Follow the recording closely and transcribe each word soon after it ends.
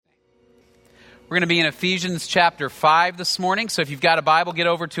We're going to be in Ephesians chapter 5 this morning. So if you've got a Bible, get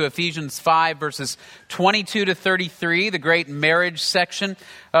over to Ephesians 5, verses 22 to 33, the great marriage section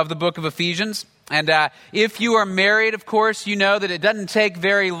of the book of Ephesians. And if you are married, of course, you know that it doesn't take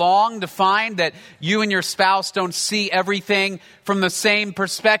very long to find that you and your spouse don't see everything from the same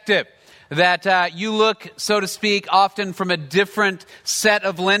perspective. That you look, so to speak, often from a different set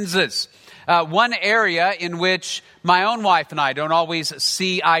of lenses. One area in which my own wife and I don't always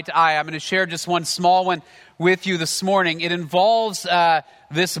see eye to eye. I'm going to share just one small one with you this morning. It involves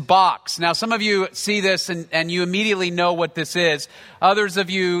this box. Now, some of you see this and you immediately know what this is. Others of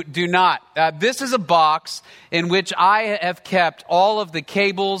you do not. This is a box in which I have kept all of the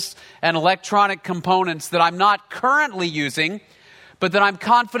cables and electronic components that I'm not currently using, but that I'm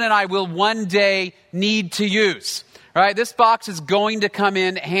confident I will one day need to use. All right, this box is going to come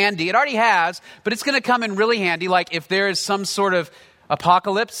in handy. It already has, but it's going to come in really handy. Like if there is some sort of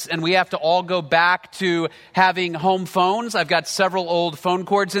apocalypse and we have to all go back to having home phones. I've got several old phone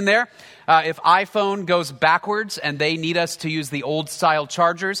cords in there. If iPhone goes backwards and they need us to use the old style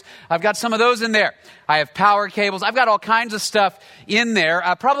chargers, I've got some of those in there. I have power cables. I've got all kinds of stuff in there.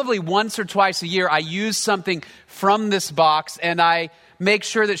 Probably once or twice a year, I use something from this box and I make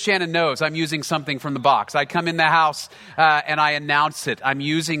sure that Shannon knows I'm using something from the box. I come in the house and I announce it. I'm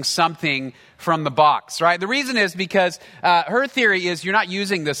using something from the box, right? The reason is because her theory is you're not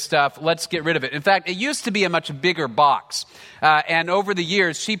using this stuff, let's get rid of it. In fact, it used to be a much bigger box. And over the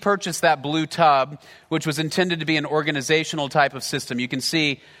years, she purchased that blue tub, which was intended to be an organizational type of system. You can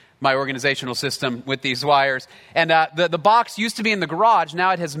see my organizational system with these wires. And the box used to be in the garage. Now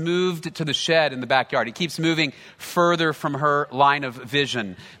it has moved to the shed in the backyard. It keeps moving further from her line of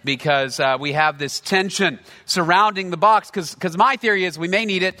vision because we have this tension surrounding the box because my theory is we may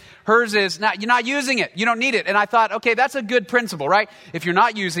need it. Hers is, you're not using it. You don't need it. And I thought, okay, that's a good principle, right? If you're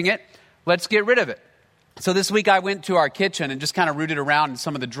not using it, let's get rid of it. So this week I went to our kitchen and just kind of rooted around in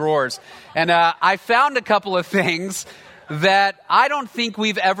some of the drawers. And I found a couple of things that I don't think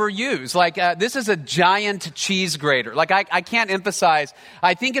we've ever used. Like, this is a giant cheese grater. Like, I can't emphasize,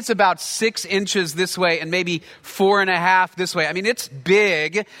 I think it's about 6 inches this way and maybe 4.5 this way. I mean, it's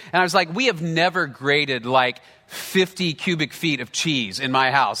big. And I was like, we have never grated like 50 cubic feet of cheese in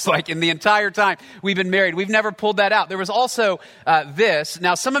my house. Like in the entire time we've been married, we've never pulled that out. There was also this.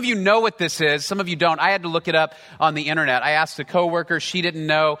 Now, some of you know what this is. Some of you don't. I had to look it up on the internet. I asked a coworker. She didn't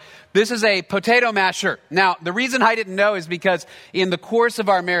know. This is a potato masher. Now, the reason I didn't know is because in the course of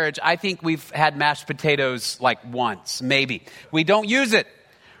our marriage, I think we've had mashed potatoes like once, maybe. We don't use it.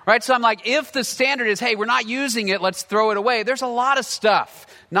 Right? So I'm like, if the standard is, hey, we're not using it, let's throw it away. There's a lot of stuff.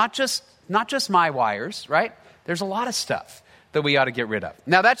 Not just my wires, right? There's a lot of stuff that we ought to get rid of.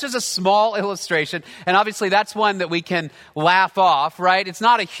 Now, that's just a small illustration, and obviously that's one that we can laugh off, right? It's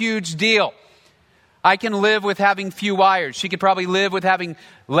not a huge deal. I can live with having few wires. She could probably live with having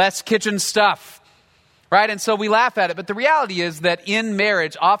less kitchen stuff, right? And so we laugh at it. But the reality is that in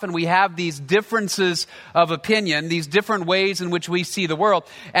marriage, often we have these differences of opinion, these different ways in which we see the world,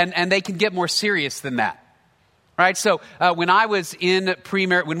 and they can get more serious than that. Right, so when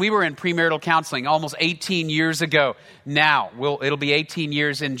we were in premarital counseling almost 18 years ago now, it'll be 18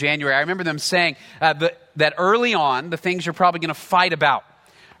 years in January, I remember them saying that early on, the things you're probably going to fight about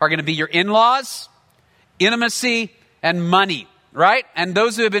are going to be your in-laws, intimacy, and money, right? And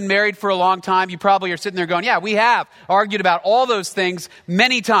those who have been married for a long time, you probably are sitting there going, yeah, we have argued about all those things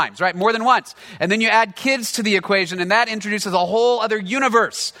many times, right? More than once. And then you add kids to the equation, and that introduces a whole other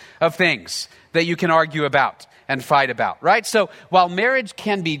universe of things that you can argue about and fight about, right? So while marriage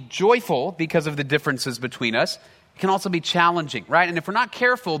can be joyful because of the differences between us, it can also be challenging, right? And if we're not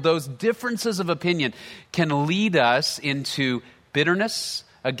careful, those differences of opinion can lead us into bitterness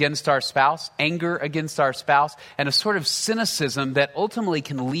against our spouse, anger against our spouse, and a sort of cynicism that ultimately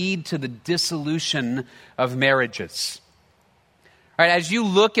can lead to the dissolution of marriages. All right, as you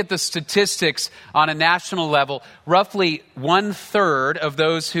look at the statistics on a national level, roughly 1/3 of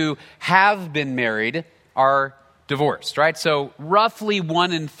those who have been married are divorced, right? So roughly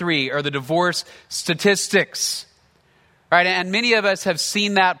 1 in 3 are the divorce statistics, right? And many of us have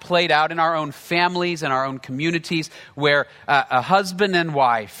seen that played out in our own families and our own communities where a husband and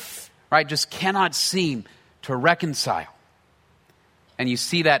wife, right, just cannot seem to reconcile. And you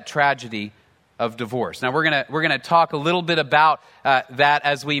see that tragedy of divorce. Now we're gonna talk a little bit about that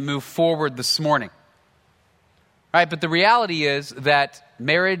as we move forward this morning. Right? But the reality is that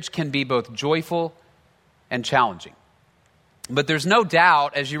marriage can be both joyful and challenging. But there's no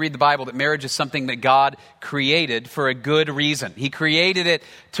doubt, as you read the Bible, that marriage is something that God created for a good reason. He created it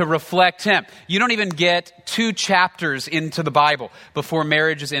to reflect Him. You don't even get 2 chapters into the Bible before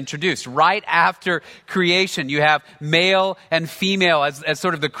marriage is introduced. Right after creation, you have male and female as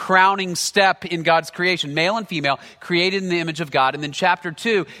sort of the crowning step in God's creation. Male and female, created in the image of God. And then chapter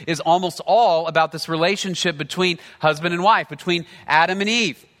 2 is almost all about this relationship between husband and wife, between Adam and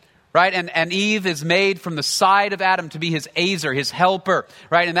Eve. Right? And Eve is made from the side of Adam to be his azer, his helper,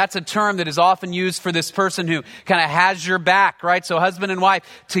 right? And that's a term that is often used for this person who kind of has your back, right? So husband and wife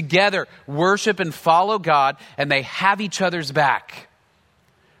together worship and follow God, and they have each other's back.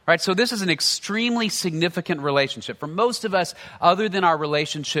 Right? So this is an extremely significant relationship. For most of us, other than our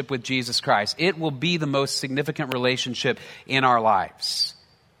relationship with Jesus Christ, it will be the most significant relationship in our lives.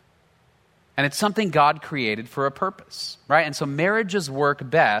 And it's something God created for a purpose, right? And so marriages work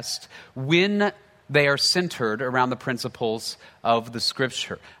best when they are centered around the principles of the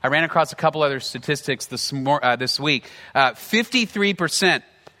Scripture. I ran across a couple other statistics this week. 53%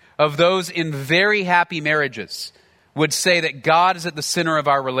 of those in very happy marriages would say that God is at the center of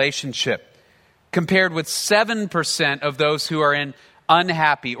our relationship, compared with 7% of those who are in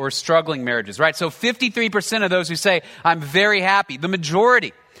unhappy or struggling marriages, right? So 53% of those who say, I'm very happy, the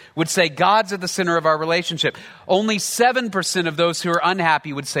majority would say God's at the center of our relationship. Only 7% of those who are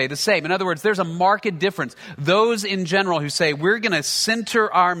unhappy would say the same. In other words, there's a marked difference. Those in general who say we're going to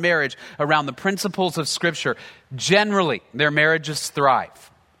center our marriage around the principles of Scripture, generally their marriages thrive.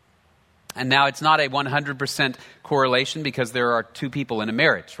 And now it's not a 100% correlation because there are 2 people in a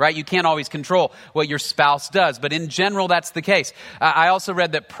marriage, right? You can't always control what your spouse does, but in general, that's the case. I also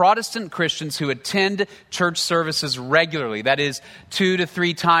read that Protestant Christians who attend church services regularly, that is 2 to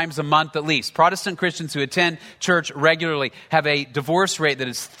 3 times a month at least, Protestant Christians who attend church regularly have a divorce rate that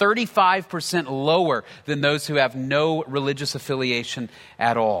is 35% lower than those who have no religious affiliation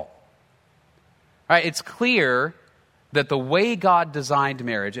at all. All right, it's clear that the way God designed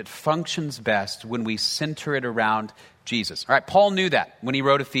marriage, it functions best when we center it around Jesus. All right, Paul knew that when he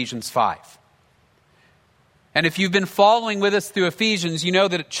wrote Ephesians 5. And if you've been following with us through Ephesians, you know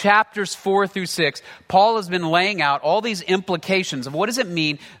that at chapters 4 through 6, Paul has been laying out all these implications of what does it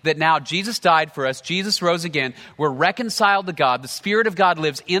mean that now Jesus died for us, Jesus rose again, we're reconciled to God, the Spirit of God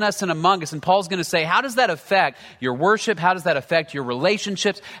lives in us and among us. And Paul's going to say, how does that affect your worship? How does that affect your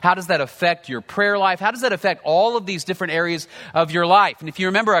relationships? How does that affect your prayer life? How does that affect all of these different areas of your life? And if you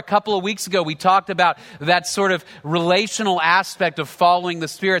remember a couple of weeks ago, we talked about that sort of relational aspect of following the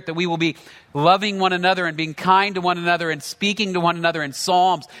Spirit, that we will be loving one another and being kind to one another and speaking to one another in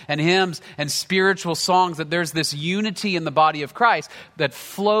psalms and hymns and spiritual songs, that there's this unity in the body of Christ that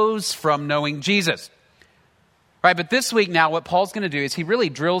flows from knowing Jesus. Right, but this week now what Paul's going to do is he really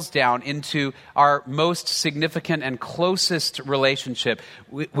drills down into our most significant and closest relationship,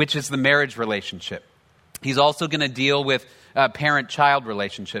 which is the marriage relationship. He's also going to deal with parent-child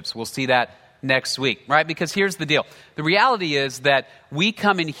relationships. We'll see that next week, right? Because here's the deal. The reality is that we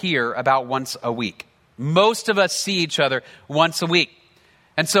come in here about once a week. Most of us see each other once a week.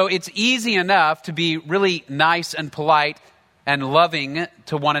 And so it's easy enough to be really nice and polite and loving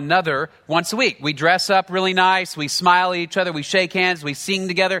to one another once a week. We dress up really nice, we smile at each other, we shake hands, we sing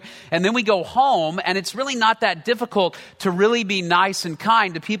together, and then we go home, and it's really not that difficult to really be nice and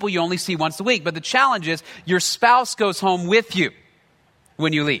kind to people you only see once a week. But the challenge is your spouse goes home with you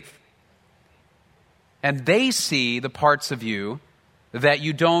when you leave. And they see the parts of you that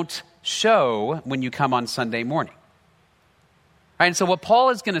you don't show when you come on Sunday morning. Right? And so what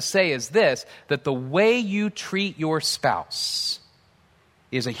Paul is going to say is this, that the way you treat your spouse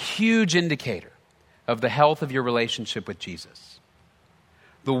is a huge indicator of the health of your relationship with Jesus.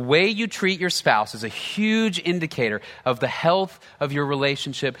 The way you treat your spouse is a huge indicator of the health of your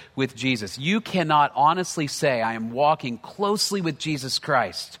relationship with Jesus. You cannot honestly say, I am walking closely with Jesus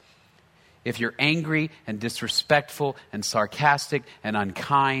Christ, if you're angry and disrespectful and sarcastic and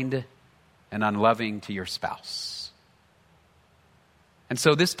unkind and unloving to your spouse. And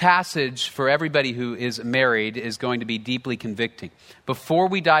so this passage for everybody who is married is going to be deeply convicting. Before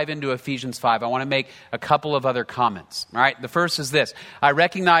we dive into Ephesians 5, I want to make a couple of other comments. All right, the first is this. I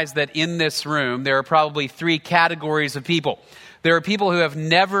recognize that in this room there are probably 3 categories of people. There are people who have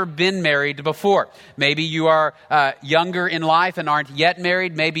never been married before. Maybe you are younger in life and aren't yet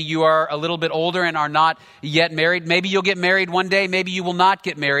married. Maybe you are a little bit older and are not yet married. Maybe you'll get married one day. Maybe you will not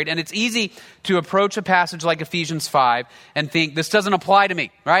get married. And it's easy to approach a passage like Ephesians 5 and think, this doesn't apply to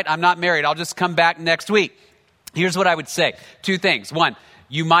me, right? I'm not married. I'll just come back next week. Here's what I would say. 2 things. 1,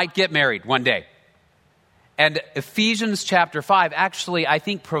 you might get married one day. And Ephesians chapter 5 actually, I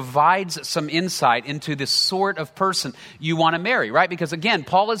think, provides some insight into the sort of person you want to marry, right? Because again,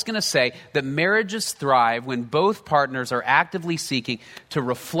 Paul is going to say that marriages thrive when both partners are actively seeking to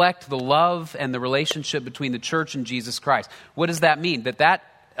reflect the love and the relationship between the church and Jesus Christ. What does that mean? That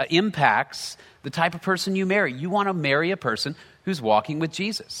impacts the type of person you marry. You want to marry a person who's walking with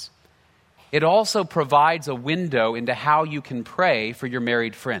Jesus. It also provides a window into how you can pray for your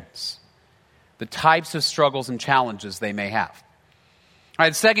married friends, the types of struggles and challenges they may have. All right,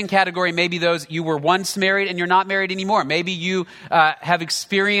 the second category may be those you were once married and you're not married anymore. Maybe you have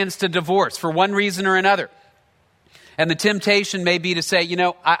experienced a divorce for one reason or another. And the temptation may be to say,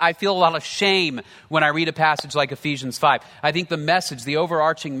 I feel a lot of shame when I read a passage like Ephesians 5. I think the message, the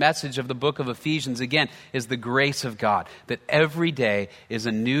overarching message of the book of Ephesians, again, is the grace of God, that every day is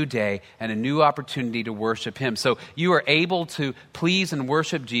a new day and a new opportunity to worship Him. So you are able to please and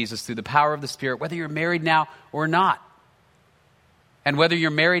worship Jesus through the power of the Spirit, whether you're married now or not. And whether you're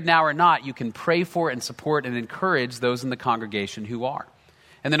married now or not, you can pray for and support and encourage those in the congregation who are.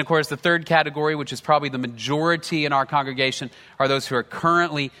 And then, of course, the third category, which is probably the majority in our congregation, are those who are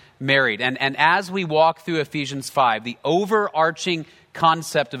currently married. And as we walk through Ephesians 5, the overarching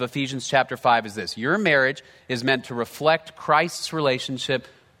concept of Ephesians chapter 5 is this: your marriage is meant to reflect Christ's relationship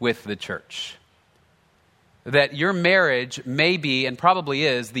with the church. That your marriage may be, and probably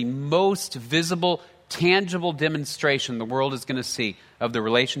is, the most visible, tangible demonstration the world is going to see of the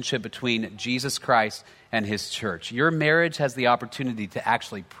relationship between Jesus Christ and His church. Your marriage has the opportunity to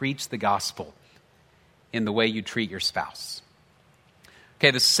actually preach the gospel in the way you treat your spouse.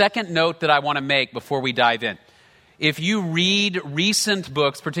 Okay, the second note that I want to make before we dive in. If you read recent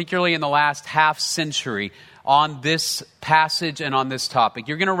books, particularly in the last half century, on this passage and on this topic,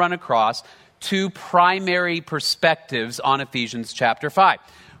 you're going to run across two primary perspectives on Ephesians chapter 5.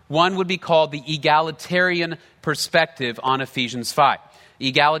 One would be called the egalitarian perspective on Ephesians 5.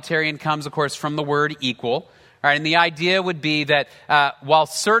 Egalitarian comes, of course, from the word equal. All right, and the idea would be that while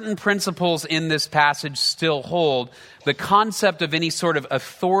certain principles in this passage still hold, the concept of any sort of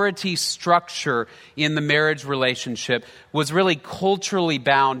authority structure in the marriage relationship was really culturally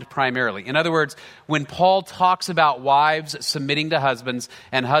bound primarily. In other words, when Paul talks about wives submitting to husbands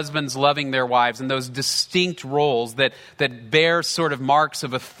and husbands loving their wives and those distinct roles that bear sort of marks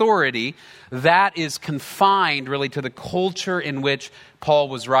of authority, that is confined really to the culture in which Paul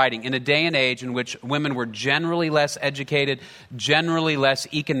was writing, in a day and age in which women were generally less educated, generally less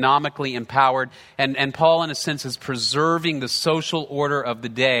economically empowered, and Paul, in a sense, is preserving the social order of the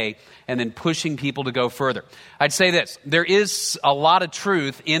day and then pushing people to go further. I'd say this: there is a lot of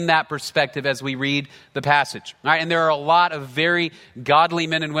truth in that perspective as we read the passage. All right? And there are a lot of very godly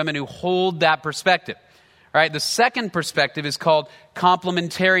men and women who hold that perspective. All right, the second perspective is called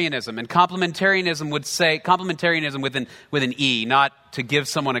complementarianism. And complementarianism would say, complementarianism with an E, not to give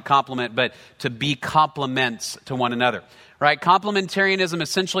someone a compliment, but to be complements to one another. Right? Complementarianism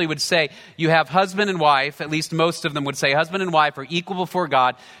essentially would say you have husband and wife, at least most of them would say husband and wife are equal before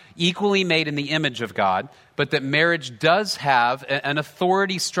God, equally made in the image of God, but that marriage does have an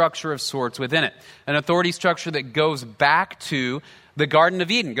authority structure of sorts within it. An authority structure that goes back to the Garden of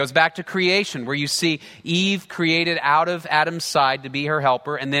Eden, goes back to creation, where you see Eve created out of Adam's side to be her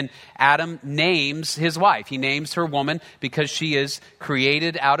helper, and then Adam names his wife. He names her woman because she is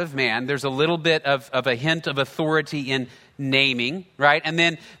created out of man. There's a little bit of a hint of authority in naming, right? And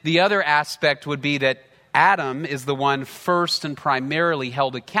then the other aspect would be that Adam is the one first and primarily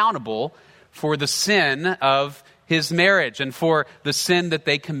held accountable for the sin of his marriage and for the sin that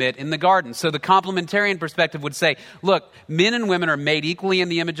they commit in the garden. So the complementarian perspective would say, look, men and women are made equally in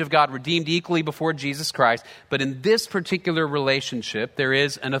the image of God, redeemed equally before Jesus Christ, but in this particular relationship, there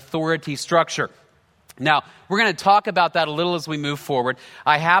is an authority structure. Now, we're going to talk about that a little as we move forward.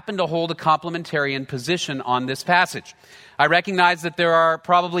 I happen to hold a complementarian position on this passage. I recognize that there are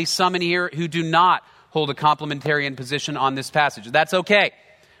probably some in here who do not hold a complementarian position on this passage. That's okay.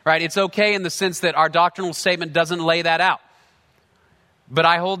 Right? It's okay in the sense that our doctrinal statement doesn't lay that out. But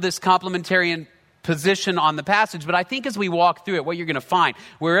I hold this complementarian position on the passage. But I think as we walk through it, what you're going to find,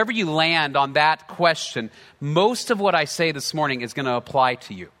 wherever you land on that question, most of what I say this morning is going to apply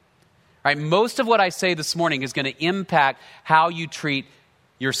to you. Right? Most of what I say this morning is going to impact how you treat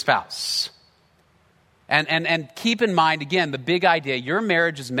your spouse. And keep in mind, again, the big idea, your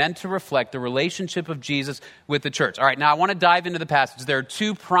marriage is meant to reflect the relationship of Jesus with the church. All right, now I want to dive into the passage. There are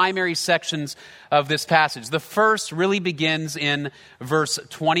two primary sections of this passage. The first really begins in verse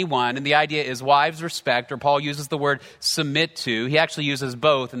 21, and the idea is wives respect, or Paul uses the word submit to. He actually uses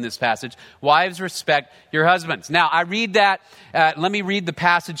both in this passage. Wives respect your husbands. Now, I read that. Let me read the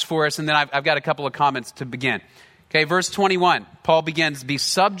passage for us, and then I've got a couple of comments to begin. Okay, verse 21, Paul begins, be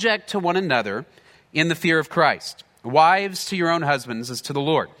subject to one another in the fear of Christ. Wives, to your own husbands as to the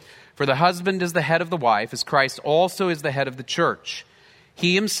Lord. For the husband is the head of the wife, as Christ also is the head of the church,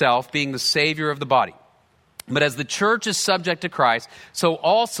 he himself being the Savior of the body. But as the church is subject to Christ, so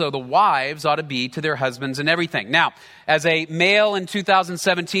also the wives ought to be to their husbands in everything. Now, as a male in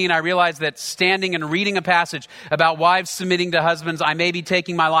 2017, I realized that standing and reading a passage about wives submitting to husbands, I may be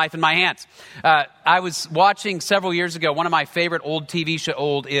taking my life in my hands. I was watching several years ago, one of my favorite oldish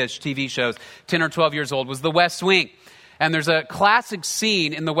TV shows, 10 or 12 years old, was The West Wing. And there's a classic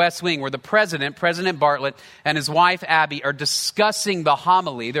scene in The West Wing where the President Bartlett, and his wife, Abby, are discussing the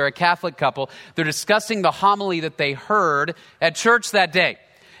homily. They're a Catholic couple. They're discussing the homily that they heard at church that day.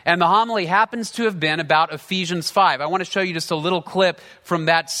 And the homily happens to have been about Ephesians 5. I want to show you just a little clip from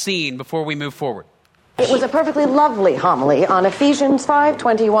that scene before we move forward. It was a perfectly lovely homily on Ephesians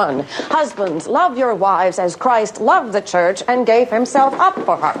 5:21. Husbands, love your wives as Christ loved the church and gave himself up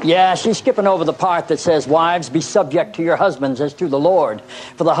for her. Yeah, she's skipping over the part that says, wives, be subject to your husbands as to the Lord.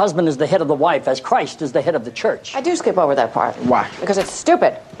 For the husband is the head of the wife, as Christ is the head of the church. I do skip over that part. Why? Because it's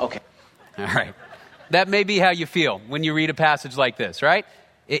stupid. Okay. All right. That may be how you feel when you read a passage like this, right?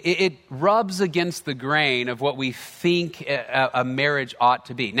 It rubs against the grain of what we think a marriage ought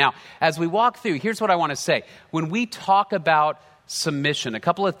to be. Now, as we walk through, here's what I want to say. When we talk about submission, a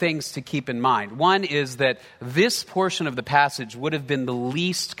couple of things to keep in mind. One is that this portion of the passage would have been the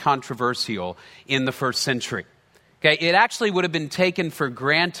least controversial in the first century. Okay, it actually would have been taken for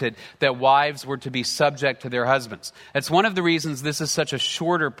granted that wives were to be subject to their husbands. That's one of the reasons this is such a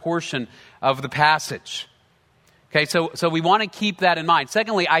shorter portion of the passage. Okay, so we want to keep that in mind.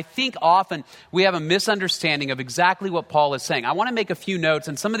 Secondly, I think often we have a misunderstanding of exactly what Paul is saying. I want to make a few notes,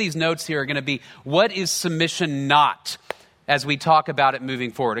 and some of these notes here are going to be, what is submission not, as we talk about it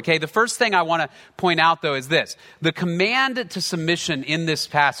moving forward. Okay, the first thing I want to point out, though, is this. The command to submission in this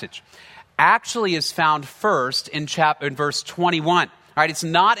passage actually is found first in verse 21. All right, it's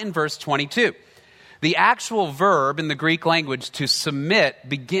not in verse 22. The actual verb in the Greek language to submit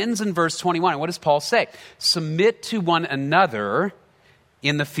begins in verse 21. And what does Paul say? Submit to one another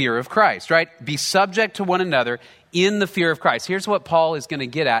in the fear of Christ, right? Be subject to one another in the fear of Christ. Here's what Paul is going to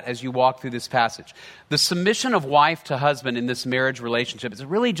get at as you walk through this passage. The submission of wife to husband in this marriage relationship is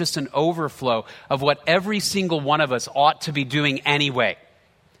really just an overflow of what every single one of us ought to be doing anyway.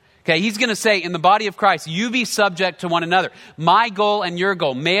 Okay, he's going to say, in the body of Christ, you be subject to one another. My goal and your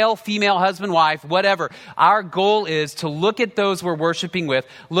goal, male, female, husband, wife, whatever. Our goal is to look at those we're worshiping with,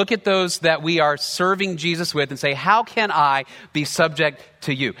 look at those that we are serving Jesus with, and say, how can I be subject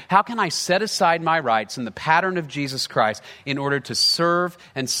to you? How can I set aside my rights in the pattern of Jesus Christ in order to serve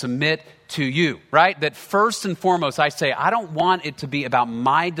and submit to you, right? That first and foremost, I say, I don't want it to be about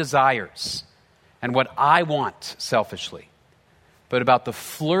my desires and what I want selfishly, but about the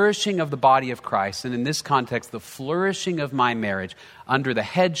flourishing of the body of Christ, and in this context, the flourishing of my marriage under the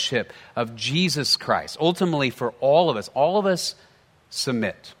headship of Jesus Christ. Ultimately, for all of us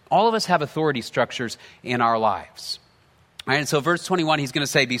submit. All of us have authority structures in our lives. All right, and so verse 21, he's going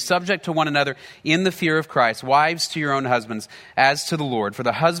to say, be subject to one another in the fear of Christ, wives to your own husbands, as to the Lord. For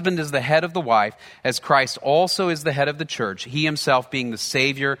the husband is the head of the wife, as Christ also is the head of the church, he himself being the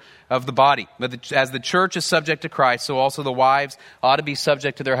Savior of the body. But as the church is subject to Christ, so also the wives ought to be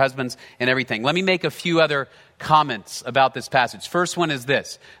subject to their husbands in everything. Let me make a few other comments about this passage. First one is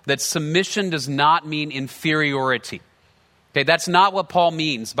this, that submission does not mean inferiority. Okay, that's not what Paul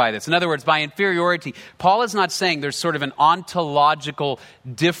means by this. In other words, by inferiority, Paul is not saying there's sort of an ontological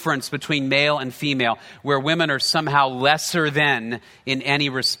difference between male and female where women are somehow lesser than in any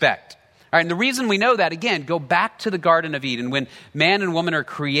respect. All right, and the reason we know that, again, go back to the Garden of Eden when man and woman are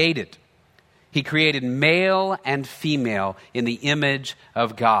created. He created male and female in the image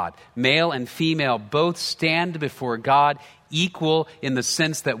of God. Male and female both stand before God equal in the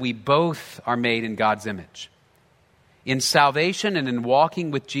sense that we both are made in God's image. In salvation and in walking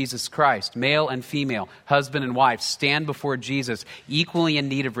with Jesus Christ, male and female, husband and wife, stand before Jesus equally in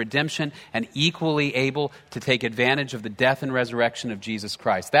need of redemption and equally able to take advantage of the death and resurrection of Jesus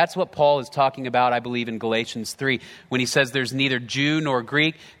Christ. That's what Paul is talking about, I believe, in Galatians 3, when he says there's neither Jew nor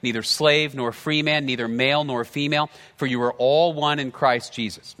Greek, neither slave nor free man, neither male nor female, for you are all one in Christ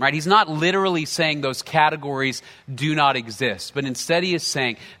Jesus. Right? He's not literally saying those categories do not exist, but instead he is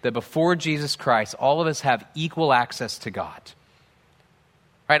saying that before Jesus Christ, all of us have equal access to God.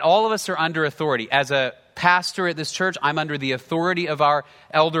 Right? All of us are under authority. As a pastor at this church, I'm under the authority of our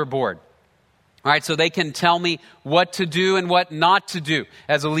elder board. All right, so they can tell me what to do and what not to do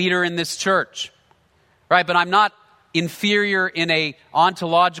as a leader in this church. Right? But I'm not inferior in a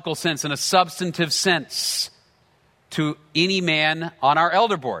ontological sense, in a substantive sense, to any man on our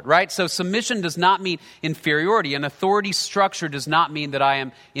elder board, right? So submission does not mean inferiority. An authority structure does not mean that I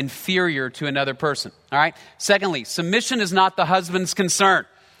am inferior to another person, all right? Secondly, submission is not the husband's concern.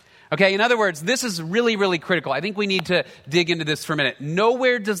 Okay, in other words, this is really, really critical. I think we need to dig into this for a minute.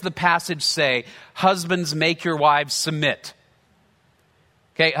 Nowhere does the passage say, husbands, make your wives submit.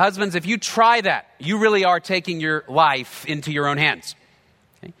 Okay, husbands, if you try that, you really are taking your life into your own hands.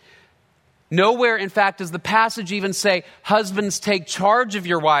 Nowhere, in fact, does the passage even say, husbands, take charge of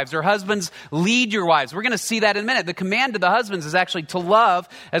your wives, or husbands, lead your wives. We're going to see that in a minute. The command to the husbands is actually to love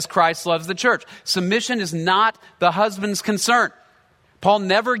as Christ loves the church. Submission is not the husband's concern. Paul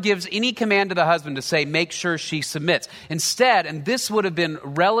never gives any command to the husband to say, make sure she submits. Instead, and this would have been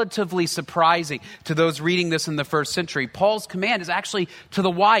relatively surprising to those reading this in the first century, Paul's command is actually to the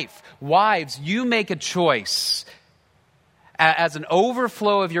wife. Wives, you make a choice as an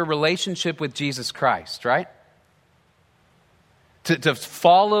overflow of your relationship with Jesus Christ, right? To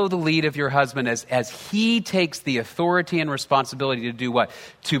follow the lead of your husband as he takes the authority and responsibility to do what?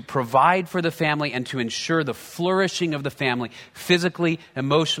 To provide for the family and to ensure the flourishing of the family physically,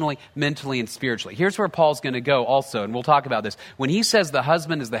 emotionally, mentally, and spiritually. Here's where Paul's going to go also, and we'll talk about this. When he says the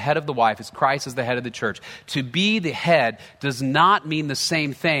husband is the head of the wife, as Christ is the head of the church, to be the head does not mean the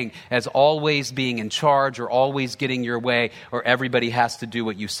same thing as always being in charge or always getting your way or everybody has to do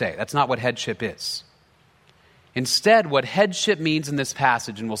what you say. That's not what headship is. Instead, what headship means in this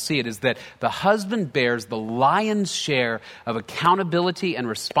passage, and we'll see it, is that the husband bears the lion's share of accountability and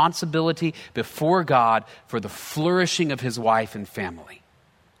responsibility before God for the flourishing of his wife and family.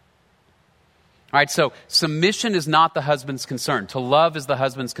 All right, so submission is not the husband's concern. To love is the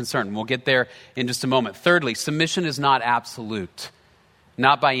husband's concern. And we'll get there in just a moment. Thirdly, submission is not absolute,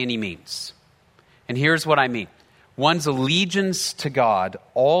 not by any means. And here's what I mean. One's allegiance to God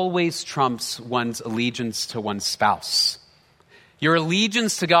always trumps one's allegiance to one's spouse. Your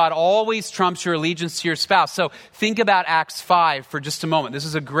allegiance to God always trumps your allegiance to your spouse. So think about Acts 5 for just a moment. This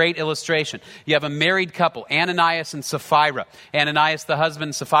is a great illustration. You have a married couple, Ananias and Sapphira. Ananias the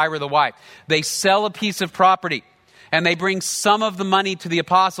husband, Sapphira the wife. They sell a piece of property. And they bring some of the money to the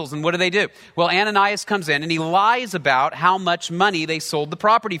apostles. And what do? Well, Ananias comes in and he lies about how much money they sold the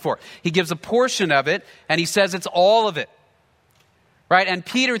property for. He gives a portion of it and he says it's all of it. Right? And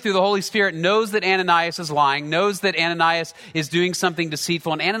Peter, through the Holy Spirit, knows that Ananias is lying, knows that Ananias is doing something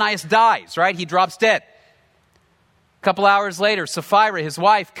deceitful, and Ananias dies, right? He drops dead. A couple hours later, Sapphira, his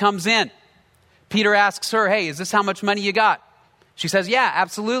wife, comes in. Peter asks her, hey, is this how much money you got? She says, yeah,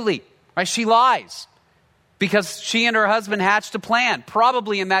 absolutely. Right? She lies. Because she and her husband hatched a plan,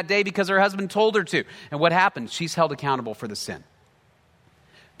 probably in that day because her husband told her to. And what happened? She's held accountable for the sin.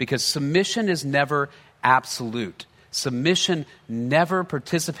 Because submission is never absolute. Submission never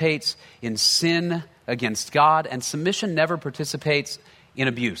participates in sin against God, and submission never participates in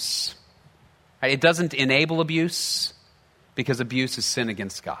abuse. It doesn't enable abuse because abuse is sin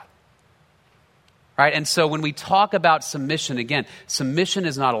against God. Right? And so when we talk about submission, again, submission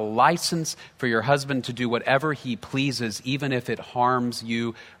is not a license for your husband to do whatever he pleases, even if it harms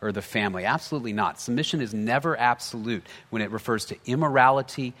you or the family. Absolutely not. Submission is never absolute when it refers to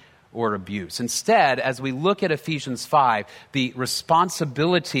immorality or abuse. Instead, as we look at Ephesians 5, the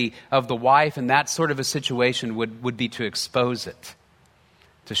responsibility of the wife in that sort of a situation would be to expose it,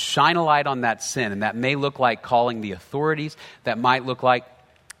 to shine a light on that sin. And that may look like calling the authorities. That might look like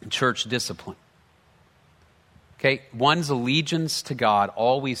church discipline. Okay, one's allegiance to God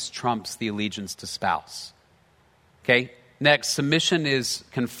always trumps the allegiance to spouse. Okay, next, submission is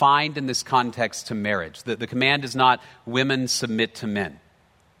confined in this context to marriage. The command is not women submit to men.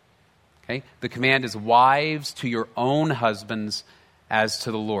 Okay, the command is wives to your own husbands as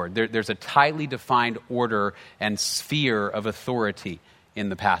to the Lord. There's a tightly defined order and sphere of authority in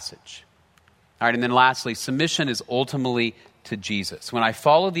the passage. All right, and then lastly, submission is ultimately to Jesus. When I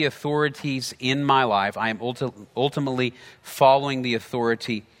follow the authorities in my life, I am ultimately following the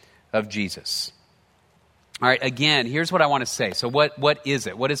authority of Jesus. All right, again, here's what I want to say. So what is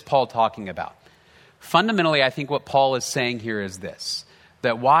it? What is Paul talking about? Fundamentally, I think what Paul is saying here is this,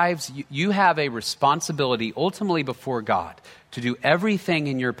 that wives, you have a responsibility ultimately before God to do everything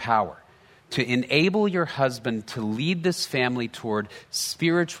in your power to enable your husband to lead this family toward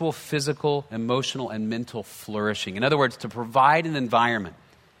spiritual, physical, emotional, and mental flourishing. In other words, to provide an environment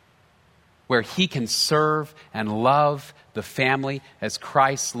where he can serve and love the family as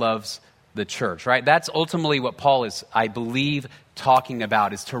Christ loves the church, right? That's ultimately what Paul is, I believe, talking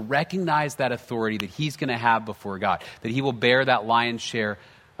about, is to recognize that authority that he's going to have before God, that he will bear that lion's share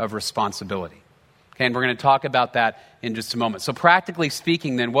of responsibility. Okay, and we're going to talk about that in just a moment. So practically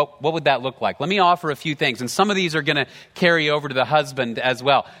speaking then, what would that look like? Let me offer a few things, and some of these are going to carry over to the husband as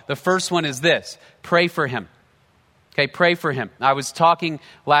well. The first one is this: pray for him. Okay, pray for him. I was talking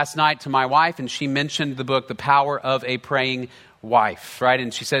last night to my wife, and she mentioned the book, The Power of a Praying Wife, right?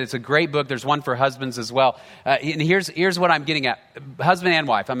 And she said it's a great book. There's one for husbands as well. And here's what I'm getting at. Husband and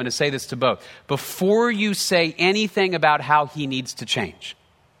wife, I'm going to say this to both. Before you say anything about how he needs to change,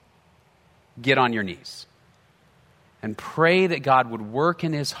 get on your knees and pray that God would work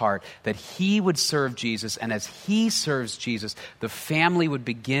in his heart, that he would serve Jesus, and as he serves Jesus, the family would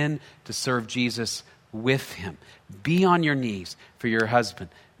begin to serve Jesus with him. Be on your knees for your husband,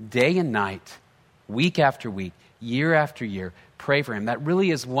 day and night, week after week, year after year. Pray for him. That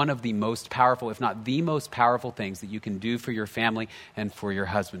really is one of the most powerful, if not the most powerful things that you can do for your family and for your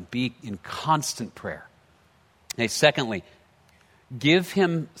husband. Be in constant prayer. Okay, secondly, give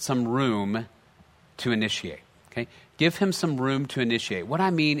him some room to initiate. Okay? Give him some room to initiate. What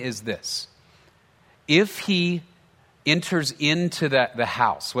I mean is this. If he enters into the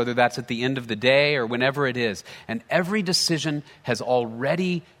house, whether that's at the end of the day or whenever it is, and every decision has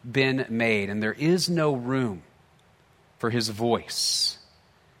already been made and there is no room for his voice,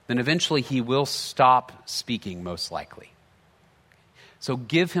 then eventually he will stop speaking, most likely. So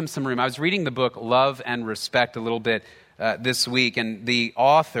give him some room. I was reading the book Love and Respect a little bit this week, and the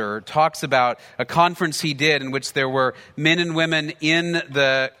author talks about a conference he did in which there were men and women in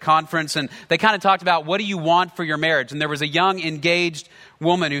the conference, and they kind of talked about, what do you want for your marriage? And there was a young, engaged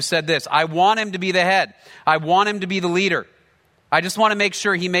woman who said this: I want him to be the head. I want him to be the leader. I just want to make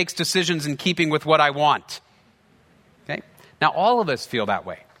sure he makes decisions in keeping with what I want. Okay? Now, all of us feel that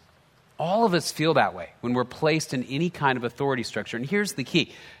way. All of us feel that way when we're placed in any kind of authority structure. And here's the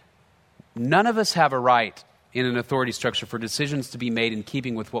key. None of us have a right in an authority structure for decisions to be made in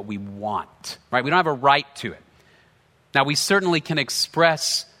keeping with what we want, right? We don't have a right to it. Now, we certainly can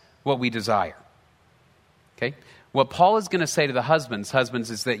express what we desire, okay? What Paul is going to say to the husbands,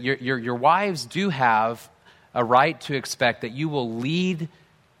 is that your wives do have a right to expect that you will lead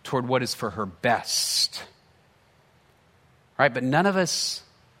toward what is for her best, right? But none of us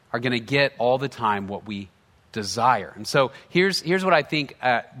are going to get all the time what we desire. And so here's what I think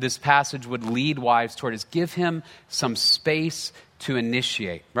this passage would lead wives toward, is give him some space to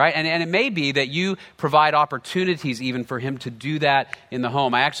initiate, right? And it may be that you provide opportunities even for him to do that in the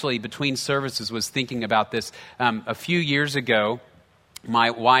home. I actually, between services, was thinking about this. A few years ago,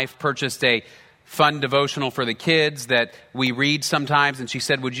 my wife purchased a fun devotional for the kids that we read sometimes, and she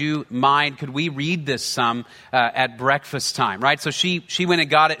said, would you mind, could we read this some at breakfast time, right? So she went and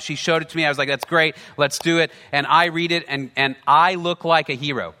got it. She showed it to me. I was like, that's great. Let's do it. And I read it, and I look like a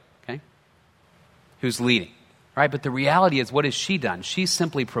hero, okay, who's leading, right? But the reality is, what has she done? She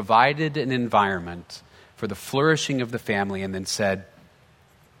simply provided an environment for the flourishing of the family and then said,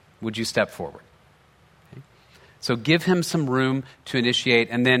 would you step forward? Okay? So give him some room to initiate,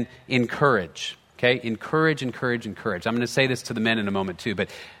 and then encourage. Okay, encourage. I'm going to say this to the men in a moment too, but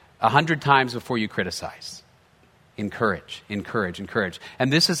 100 times before you criticize. Encourage.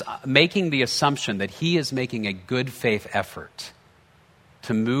 And this is making the assumption that he is making a good faith effort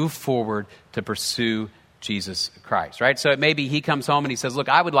to move forward to pursue Jesus Christ, right? So it may be he comes home and he says, look,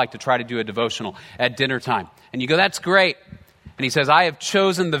 I would like to try to do a devotional at dinner time. And you go, that's great. And he says, I have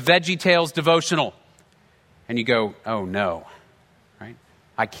chosen the VeggieTales devotional. And you go, oh no.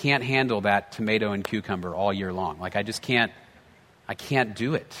 I can't handle that tomato and cucumber all year long. Like I can't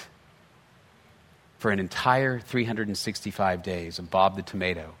do it for an entire 365 days of Bob the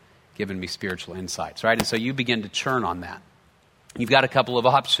Tomato giving me spiritual insights, right? And so you begin to churn on that. You've got a couple of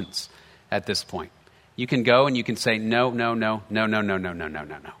options at this point. You can go and you can say, no.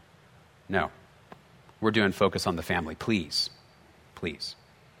 We're doing Focus on the Family, please. All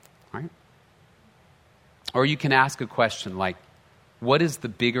right? Or you can ask a question like, what is the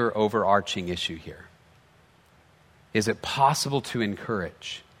bigger overarching issue here? Is it possible to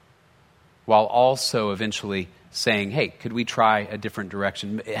encourage while also eventually saying, hey, could we try a different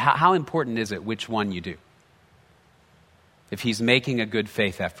direction? How important is it which one you do? If he's making a good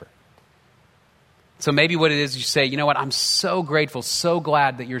faith effort. So maybe what it is, you say, you know what, I'm so grateful, so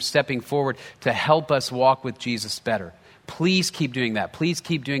glad that you're stepping forward to help us walk with Jesus better. Please keep doing that. Please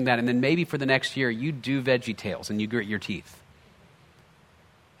keep doing that. And then maybe for the next year, you do VeggieTales and you grit your teeth.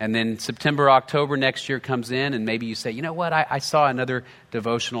 And then September, October next year comes in and maybe you say, you know what, I saw another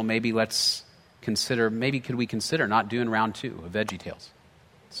devotional. Maybe could we consider not doing round 2 of VeggieTales?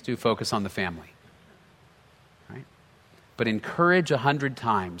 Let's do focus on the family. Right? But encourage 100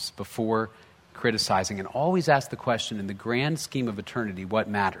 times before criticizing, and always ask the question, in the grand scheme of eternity, what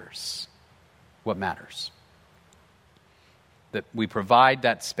matters? What matters? That we provide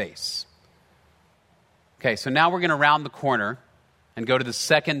that space. Okay, so now we're going to round the corner and go to the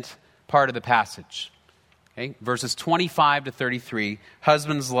second part of the passage. Okay, verses 25 to 33,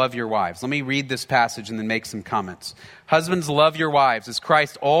 husbands, love your wives. Let me read this passage and then make some comments. Husbands, love your wives as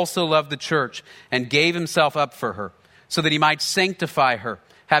Christ also loved the church and gave himself up for her, so that he might sanctify her,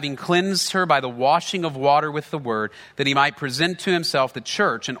 having cleansed her by the washing of water with the word, that he might present to himself the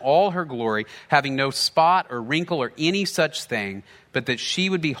church in all her glory, having no spot or wrinkle or any such thing, but that she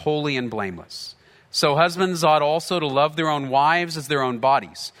would be holy and blameless. So husbands ought also to love their own wives as their own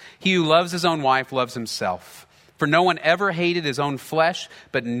bodies. He who loves his own wife loves himself. For no one ever hated his own flesh,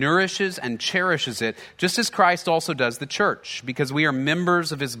 but nourishes and cherishes it, just as Christ also does the church, because we are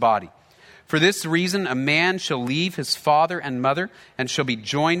members of his body. For this reason, a man shall leave his father and mother and shall be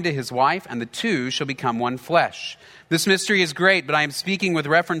joined to his wife, and the two shall become one flesh. This mystery is great, but I am speaking with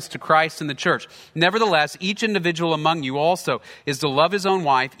reference to Christ and the church. Nevertheless, each individual among you also is to love his own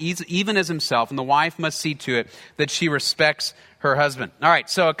wife, even as himself, and the wife must see to it that she respects her husband. All right,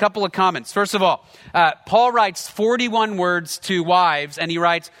 so a couple of comments. First of all, Paul writes 41 words to wives, and he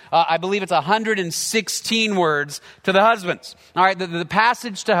writes, I believe it's 116 words to the husbands. All right, the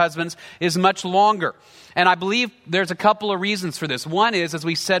passage to husbands is much longer. And I believe there's a couple of reasons for this. One is, as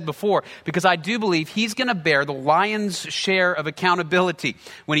we said before, because I do believe he's going to bear the lion's share of accountability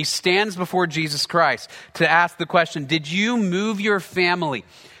when he stands before Jesus Christ to ask the question, did you move your family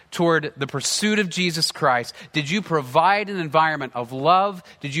toward the pursuit of Jesus Christ? Did you provide an environment of love?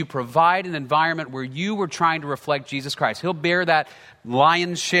 Did you provide an environment where you were trying to reflect Jesus Christ? He'll bear that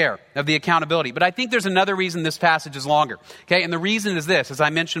lion's share of the accountability. But I think there's another reason this passage is longer. Okay, and the reason is this, as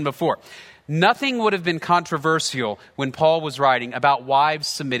I mentioned before. Nothing would have been controversial when Paul was writing about wives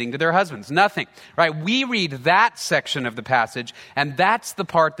submitting to their husbands. Nothing, right? We read that section of the passage, and that's the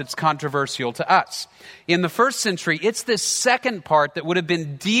part that's controversial to us. In the first century, it's this second part that would have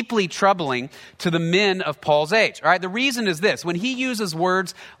been deeply troubling to the men of Paul's age. All right, the reason is this. When he uses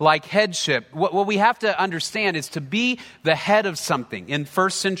words like headship, what we have to understand is to be the head of something in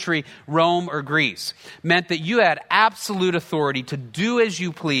first century Rome or Greece meant that you had absolute authority to do as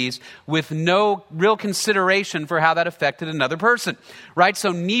you please with no real consideration for how that affected another person, right?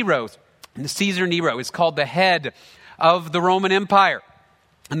 So Caesar Nero is called the head of the Roman Empire.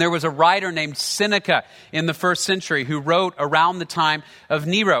 And there was a writer named Seneca in the first century who wrote around the time of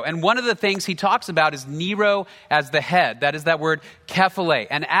Nero. And one of the things he talks about is Nero as the head. That is that word kephale.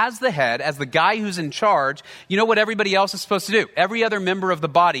 And as the head, as the guy who's in charge, you know what everybody else is supposed to do? Every other member of the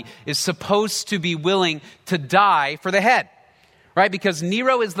body is supposed to be willing to die for the head. Right? Because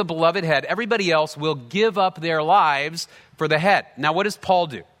Nero is the beloved head. Everybody else will give up their lives for the head. Now, what does Paul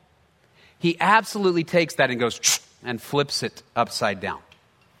do? He absolutely takes that and goes and flips it upside down.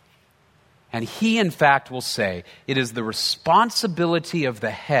 And he, in fact, will say it is the responsibility of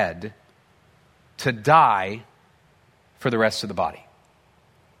the head to die for the rest of the body.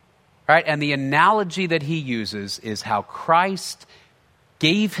 Right? And the analogy that he uses is how Christ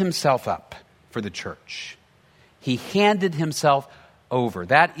gave himself up for the church. He handed himself over.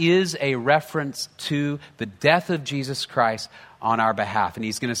 That is a reference to the death of Jesus Christ on our behalf. And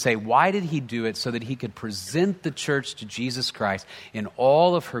he's going to say, why did he do it? So that he could present the church to Jesus Christ in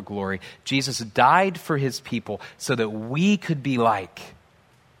all of her glory. Jesus died for his people so that we could be like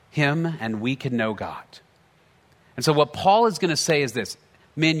him and we could know God. And so what Paul is going to say is this.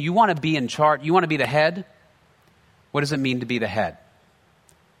 Men, you want to be in charge? You want to be the head? What does it mean to be the head?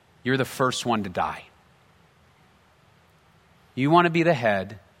 You're the first one to die. You want to be the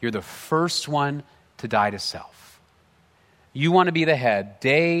head, you're the first one to die to self. You want to be the head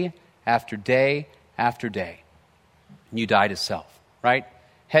day after day after day. And you die to self, right?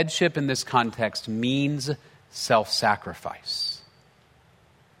 Headship in this context means self-sacrifice.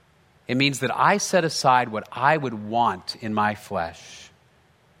 It means that I set aside what I would want in my flesh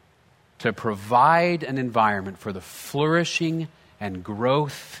to provide an environment for the flourishing and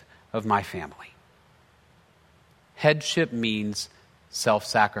growth of my family. Headship means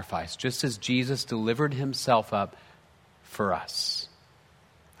self-sacrifice, just as Jesus delivered himself up for us.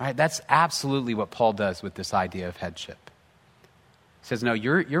 All right, that's absolutely what Paul does with this idea of headship. He says, no,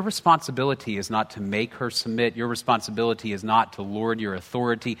 your responsibility is not to make her submit. Your responsibility is not to lord your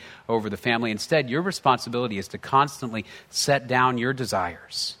authority over the family. Instead, your responsibility is to constantly set down your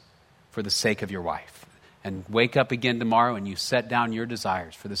desires for the sake of your wife. And wake up again tomorrow and you set down your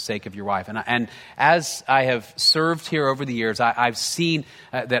desires for the sake of your wife. And as I have served here over the years, I've seen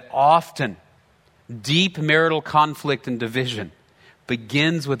that often deep marital conflict and division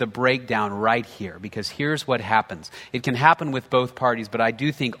begins with a breakdown right here, because here's what happens. It can happen with both parties, but I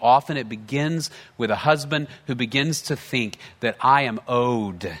do think often it begins with a husband who begins to think that I am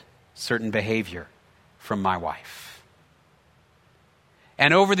owed certain behavior from my wife.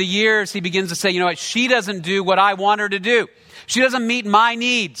 And over the years, he begins to say, you know what, she doesn't do what I want her to do. She doesn't meet my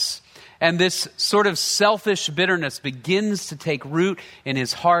needs. And this sort of selfish bitterness begins to take root in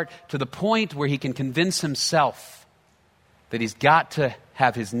his heart to the point where he can convince himself that he's got to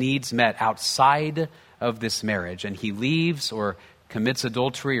have his needs met outside of this marriage. And he leaves or commits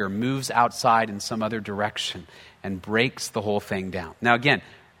adultery or moves outside in some other direction and breaks the whole thing down. Now again,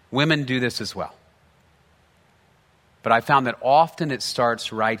 women do this as well. But I found that often it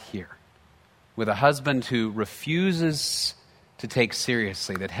starts right here with a husband who refuses to take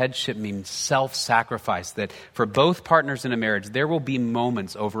seriously that headship means self-sacrifice, that for both partners in a marriage, there will be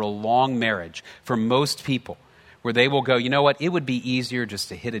moments over a long marriage for most people where they will go, you know what, it would be easier just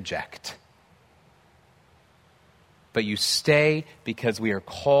to hit eject. But you stay because we are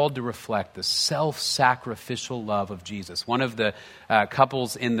called to reflect the self-sacrificial love of Jesus. One of the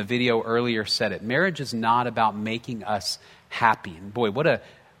couples in the video earlier said it. Marriage is not about making us happy. And boy, what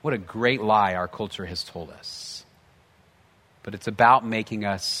a great lie our culture has told us. But it's about making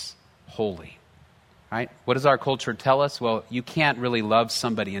us holy. Right? What does our culture tell us? Well, you can't really love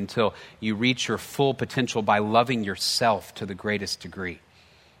somebody until you reach your full potential by loving yourself to the greatest degree.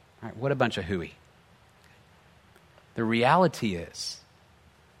 Right? What a bunch of hooey. The reality is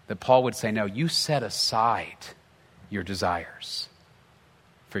that Paul would say, no, you set aside your desires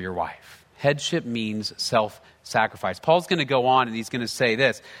for your wife. Headship means self-sacrifice. Paul's going to go on and he's going to say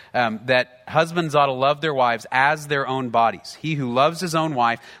this, that husbands ought to love their wives as their own bodies. He who loves his own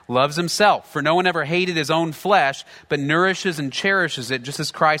wife loves himself. For no one ever hated his own flesh, but nourishes and cherishes it, just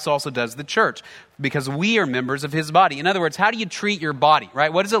as Christ also does the church, because we are members of his body. In other words, how do you treat your body,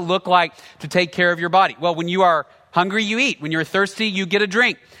 right? What does it look like to take care of your body? Well, when you are hungry, you eat. When you're thirsty, you get a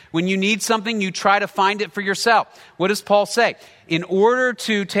drink. When you need something, you try to find it for yourself. What does Paul say? In order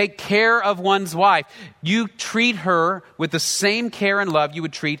to take care of one's wife, you treat her with the same care and love you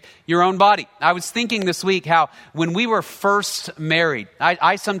would treat your own body. I was thinking this week how when we were first married,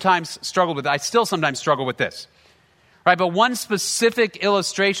 I sometimes struggled with it. I still sometimes struggle with this. Right? But one specific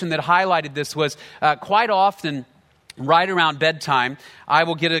illustration that highlighted this was quite often right around bedtime, I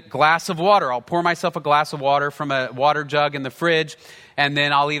will get a glass of water. I'll pour myself a glass of water from a water jug in the fridge, and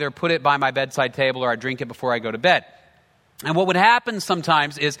then I'll either put it by my bedside table or I drink it before I go to bed. And what would happen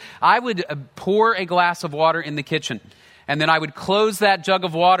sometimes is I would pour a glass of water in the kitchen, and then I would close that jug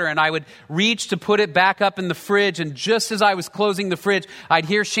of water and I would reach to put it back up in the fridge, and just as I was closing the fridge, I'd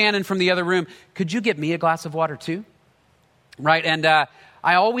hear Shannon from the other room, could you get me a glass of water too? Right? And I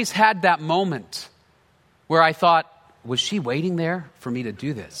always had that moment where I thought, was she waiting there for me to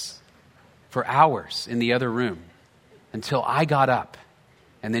do this for hours in the other room until I got up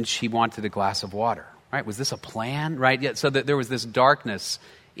and then she wanted a glass of water, right? Was this a plan, right? Yeah, so that there was this darkness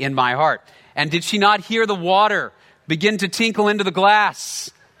in my heart. And did she not hear the water begin to tinkle into the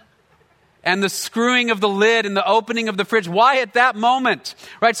glass and the screwing of the lid and the opening of the fridge? Why at that moment,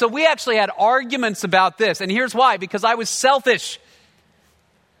 right? So we actually had arguments about this. And here's why, because I was selfish.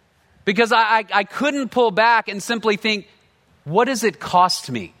 Because I couldn't pull back and simply think, what does it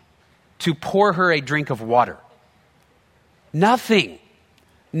cost me to pour her a drink of water? Nothing.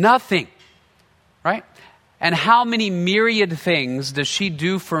 Nothing. Right? And how many myriad things does she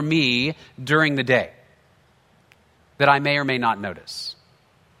do for me during the day that I may or may not notice?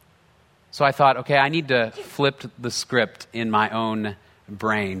 So I thought, okay, I need to flip the script in my own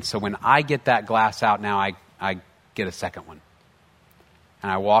brain. So when I get that glass out now, I get a second one.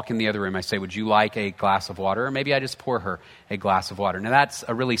 And I walk in the other room, I say, would you like a glass of water? Or maybe I just pour her a glass of water. Now that's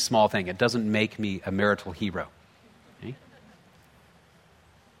a really small thing. It doesn't make me a marital hero. Okay?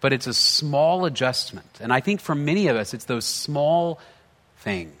 But it's a small adjustment. And I think for many of us, it's those small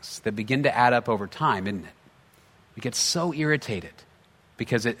things that begin to add up over time, isn't it? We get so irritated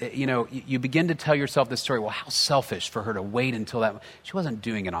because, you begin to tell yourself this story, well, how selfish for her to wait until that. She wasn't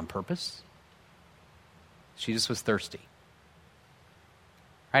doing it on purpose. She just was thirsty.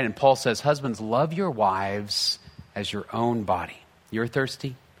 Right? And Paul says, husbands, love your wives as your own body. You're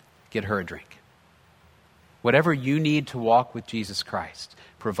thirsty? Get her a drink. Whatever you need to walk with Jesus Christ,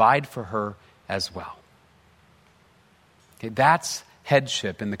 provide for her as well. Okay, that's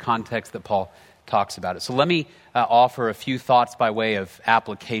headship in the context that Paul talks about it. So let me offer a few thoughts by way of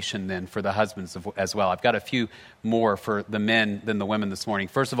application then for the husbands as well. I've got a few more for the men than the women this morning.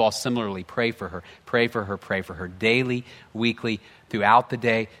 First of all, similarly, pray for her. Pray for her, pray for her daily, weekly, throughout the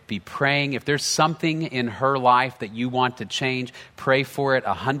day. Be praying. If there's something in her life that you want to change, pray for it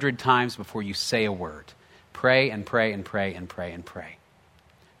 100 times before you say a word. Pray and pray and pray and pray and pray.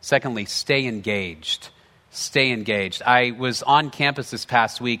 Secondly, stay engaged. Stay engaged. I was on campus this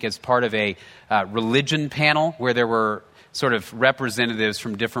past week as part of a religion panel where there were sort of representatives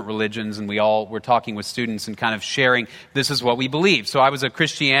from different religions, and we all were talking with students and kind of sharing, this is what we believe. So I was a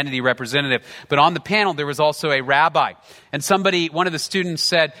Christianity representative, but on the panel there was also a rabbi. And one of the students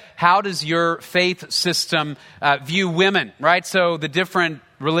said, how does your faith system view women, right? So the different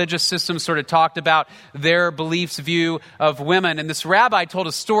religious systems sort of talked about their beliefs view of women. And this rabbi told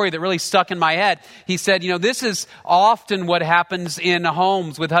a story that really stuck in my head. He said, this is often what happens in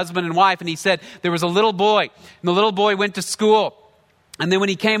homes with husband and wife. And he said there was a little boy, and the little boy went to school. And then when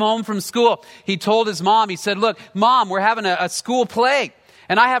he came home from school, he told his mom, he said, look, Mom, we're having a school play,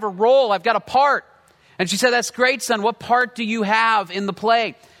 and I have a role, I've got a part. And she said, that's great, son. What part do you have in the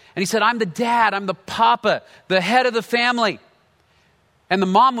play? And he said, I'm the dad, I'm the papa, the head of the family. And the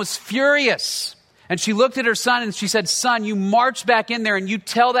mom was furious. And she looked at her son and she said, son, you march back in there and you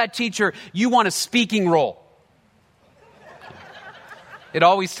tell that teacher you want a speaking role. It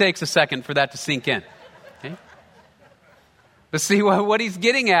always takes a second for that to sink in. Okay? But see, what he's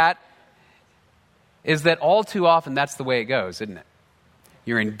getting at is that all too often that's the way it goes, isn't it?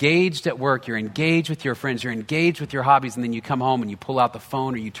 You're engaged at work, you're engaged with your friends, you're engaged with your hobbies, and then you come home and you pull out the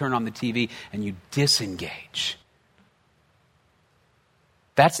phone or you turn on the TV and you disengage.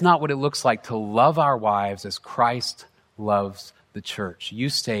 That's not what it looks like to love our wives as Christ loves the church. You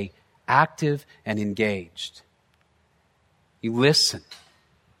stay active and engaged. You listen.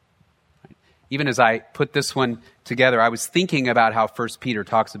 Even as I put this one together, I was thinking about how 1 Peter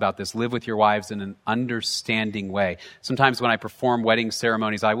talks about this. Live with your wives in an understanding way. Sometimes when I perform wedding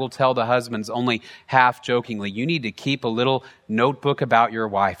ceremonies, I will tell the husbands only half jokingly, you need to keep a little notebook about your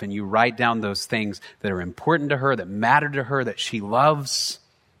wife and you write down those things that are important to her, that matter to her, that she loves,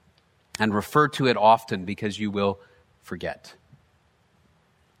 and refer to it often because you will forget.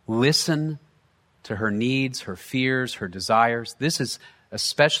 Listen to her needs, her fears, her desires. This is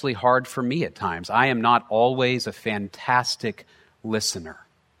especially hard for me at times. I am not always a fantastic listener.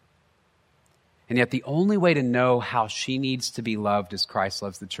 And yet the only way to know how she needs to be loved as Christ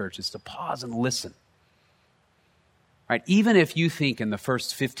loves the church is to pause and listen. Right? Even if you think in the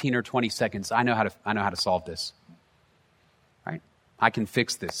first 15 or 20 seconds, I know how to solve this. Right? I can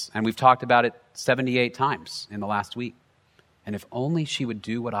fix this. And we've talked about it 78 times in the last week. And if only she would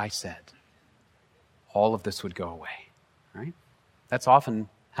do what I said, all of this would go away. Right? That's often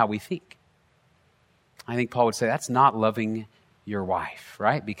how we think. I think Paul would say that's not loving your wife,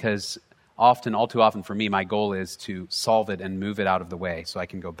 right? Because often, all too often for me, my goal is to solve it and move it out of the way so I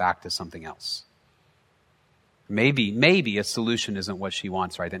can go back to something else. Maybe a solution isn't what she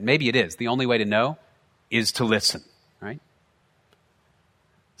wants right then. Maybe it is. The only way to know is to listen, right?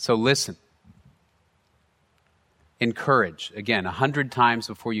 So listen. Encourage. Again, 100 times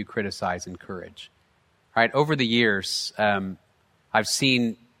before you criticize, encourage. All right, over the years, I've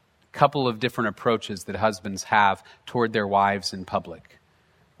seen a couple of different approaches that husbands have toward their wives in public.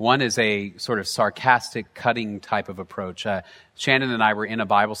 One is a sort of sarcastic, cutting type of approach. Shannon and I were in a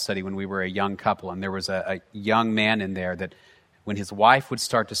Bible study when we were a young couple, and there was a young man in there that when his wife would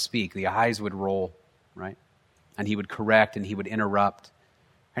start to speak, the eyes would roll, right? And he would correct and he would interrupt.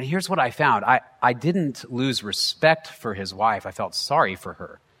 And here's what I found. I didn't lose respect for his wife. I felt sorry for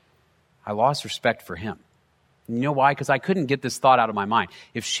her. I lost respect for him. You know why? Because I couldn't get this thought out of my mind.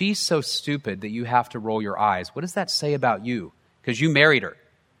 If she's so stupid that you have to roll your eyes, what does that say about you? Because you married her.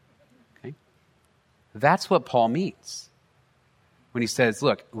 Okay? That's what Paul means when he says,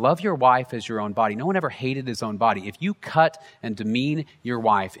 look, love your wife as your own body. No one ever hated his own body. If you cut and demean your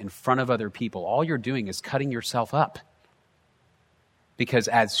wife in front of other people, all you're doing is cutting yourself up. Because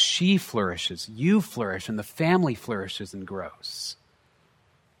as she flourishes, you flourish and the family flourishes and grows.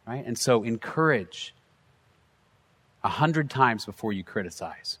 Right? And so encourage. 100 times before you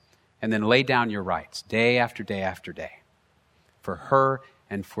criticize. And then lay down your rights day after day after day for her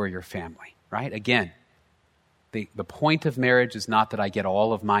and for your family, right? Again, the point of marriage is not that I get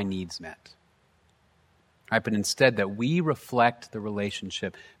all of my needs met, right? But instead that we reflect the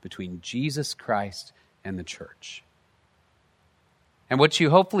relationship between Jesus Christ and the church. And what you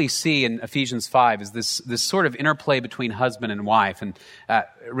hopefully see in Ephesians 5 is this sort of interplay between husband and wife. And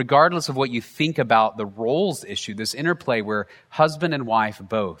regardless of what you think about the roles issue, this interplay where husband and wife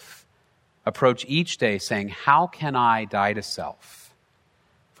both approach each day saying, how can I die to self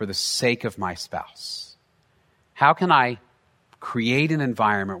for the sake of my spouse? How can I create an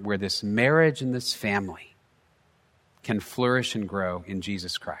environment where this marriage and this family can flourish and grow in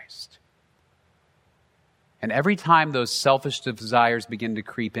Jesus Christ? And every time those selfish desires begin to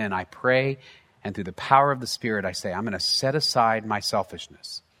creep in, I pray, and through the power of the Spirit, I say, I'm going to set aside my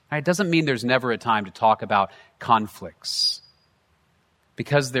selfishness. Now, it doesn't mean there's never a time to talk about conflicts,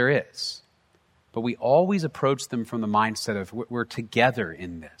 because there is. But we always approach them from the mindset of we're together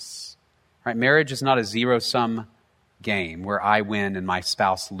in this. Right? Marriage is not a zero-sum game where I win and my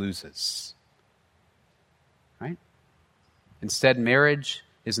spouse loses. Right? Instead, marriage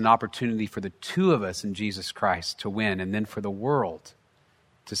is an opportunity for the two of us in Jesus Christ to win, and then for the world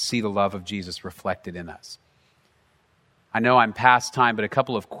to see the love of Jesus reflected in us. I know I'm past time, but a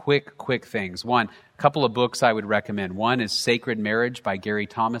couple of quick things. One, a couple of books I would recommend. One is Sacred Marriage by Gary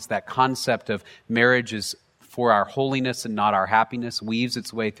Thomas. That concept of marriage is for our holiness and not our happiness weaves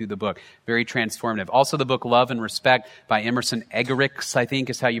its way through the book. Very transformative. Also the book Love and Respect by Emerson Eggerichs, I think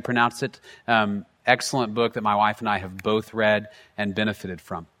is how you pronounce it. Excellent book that my wife and I have both read and benefited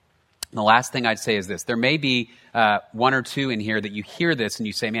from. And the last thing I'd say is this. There may be one or two in here that you hear this and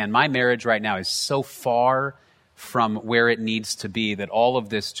you say, man, my marriage right now is so far from where it needs to be that all of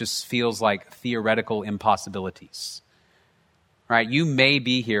this just feels like theoretical impossibilities. Right? You may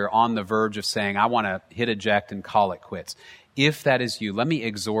be here on the verge of saying, I want to hit eject and call it quits. If that is you, let me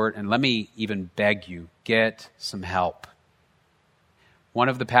exhort and let me even beg you, get some help. One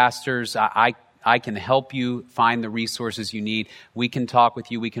of the pastors, I can help you find the resources you need. We can talk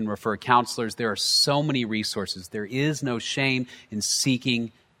with you. We can refer counselors. There are so many resources. There is no shame in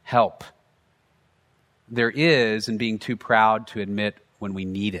seeking help. There is in being too proud to admit when we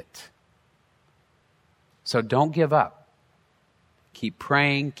need it. So don't give up. Keep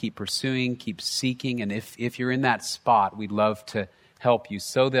praying, keep pursuing, keep seeking. And if you're in that spot, we'd love to help you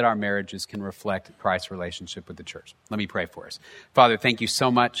so that our marriages can reflect Christ's relationship with the church. Let me pray for us. Father, thank you so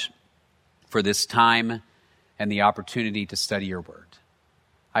much for this time and the opportunity to study your word.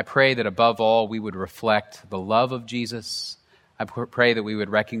 I pray that above all, we would reflect the love of Jesus. I pray that we would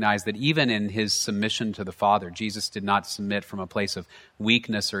recognize that even in his submission to the Father, Jesus did not submit from a place of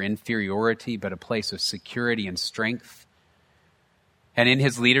weakness or inferiority, but a place of security and strength. And in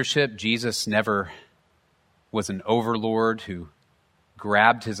his leadership, Jesus never was an overlord who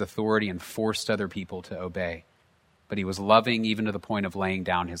grabbed his authority and forced other people to obey, but he was loving even to the point of laying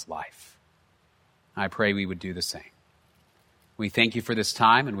down his life. I pray we would do the same. We thank you for this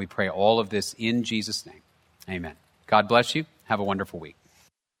time, and we pray all of this in Jesus' name. Amen. God bless you. Have a wonderful week.